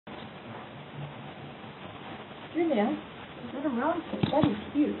Julia, is that a round fish? That is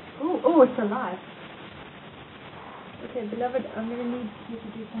cute. Oh, it's alive. Okay, beloved, I'm going to need you to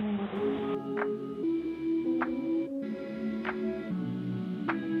do something with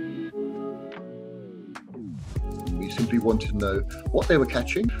this. We simply wanted to know what they were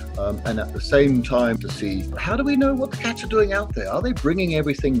catching, and at the same time to see, how do we know what the cats are doing out there? Are they bringing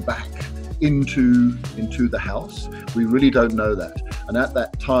everything back into the house? We really don't know that. And at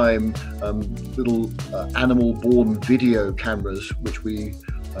that time, little animal-born video cameras, which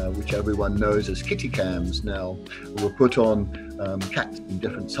everyone knows as kitty cams now, were put on cats in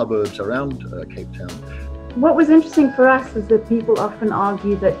different suburbs around Cape Town. What was interesting for us is that people often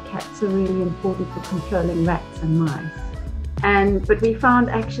argue that cats are really important for controlling rats and mice. But we found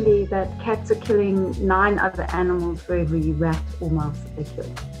actually that cats are killing 9 other animals for every rat or mouse that they kill.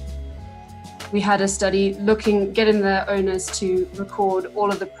 We had a study getting the owners to record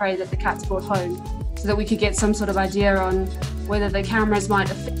all of the prey that the cats brought home so that we could get some sort of idea on whether the cameras might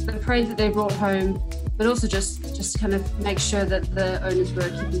affect the prey that they brought home, but also just kind of make sure that the owners were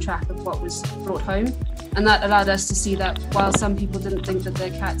keeping track of what was brought home. And that allowed us to see that while some people didn't think that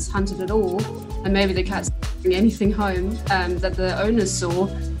their cats hunted at all, and maybe the cats didn't bring anything home, that the owners saw,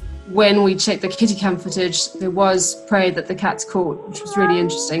 when we checked the kitty cam footage, there was prey that the cats caught, which was really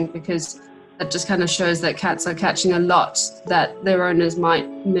interesting because that just kind of shows that cats are catching a lot that their owners might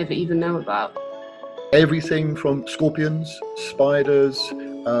never even know about. Everything from scorpions, spiders,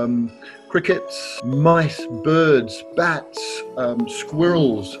 crickets, mice, birds, bats,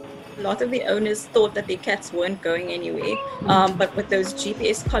 squirrels. A lot of the owners thought that their cats weren't going anywhere, but with those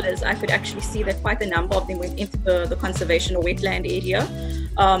GPS collars, I could actually see that quite a number of them went into the conservation or wetland area.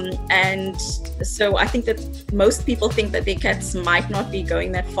 And so I think that most people think that their cats might not be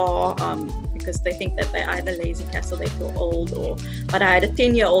going that far because they think that they're either lazy cats or they feel old. But I had a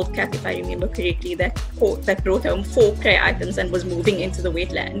 10-year-old cat, if I remember correctly, that brought home 4 prey items and was moving into the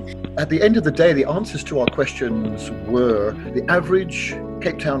wetland. At the end of the day, the answers to our questions were the average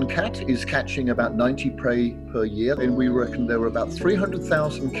Cape Town cat is catching about 90 prey per year, and we reckon there were about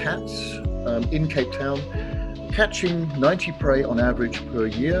 300,000 cats in Cape Town catching 90 prey on average per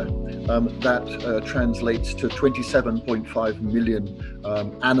year. That translates to 27.5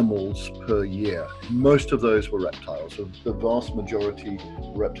 million animals per year. Most of those were reptiles. The vast majority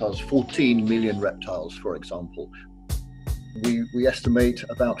were reptiles, 14 million reptiles, for example. We estimate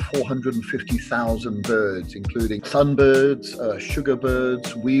about 450,000 birds, including sunbirds,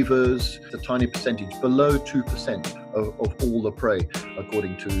 sugarbirds, weavers, a tiny percentage, below 2% of all the prey,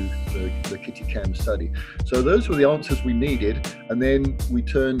 according to the Kitty Cam study. So those were the answers we needed. And then we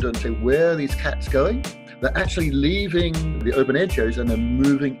turned and said, where are these cats going? They're actually leaving the urban edges and then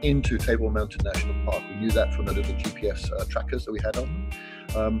moving into Table Mountain National Park. We knew that from the little GPS trackers that we had on them.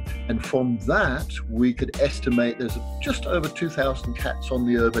 And from that, we could estimate there's just over 2,000 cats on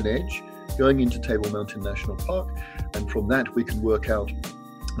the urban edge going into Table Mountain National Park. And from that, we can work out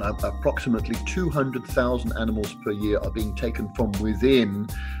approximately 200,000 animals per year are being taken from within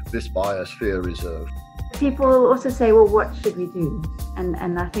this biosphere reserve. People also say, well, what should we do?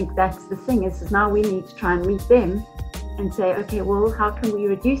 And I think that's the thing, is now we need to try and meet them and say, okay, well, how can we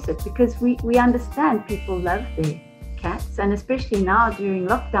reduce it? Because we understand people love their cats, and especially now during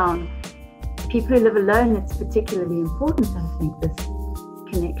lockdown, people who live alone, it's particularly important, I think, this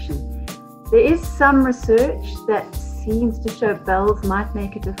connection. There is some research that seems to show bells might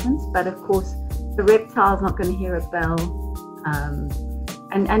make a difference, but of course, the reptile's not going to hear a bell.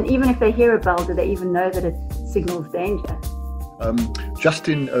 And even if they hear a bell, do they even know that it signals danger?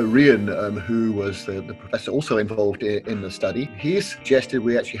 Justin Rian, who was the professor also involved in the study, he suggested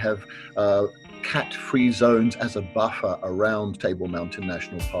we actually have cat-free zones as a buffer around Table Mountain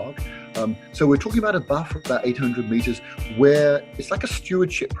National Park. So we're talking about a buffer about 800 meters where it's like a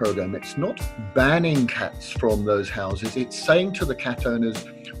stewardship program. It's not banning cats from those houses. It's saying to the cat owners,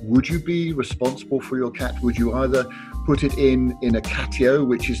 would you be responsible for your cat? Would you either put it in a catio,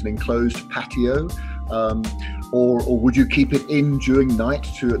 which is an enclosed patio, or would you keep it in during night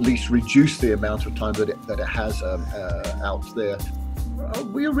to at least reduce the amount of time that it has out there?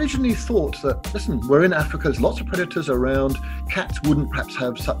 We originally thought that, listen, we're in Africa, there's lots of predators around, cats wouldn't perhaps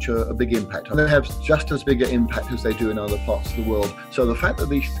have such a big impact. They have just as big an impact as they do in other parts of the world. So the fact that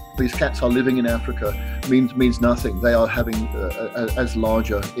these cats are living in Africa means nothing. They are having as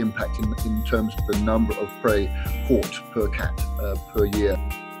larger impact in terms of the number of prey caught per cat per year.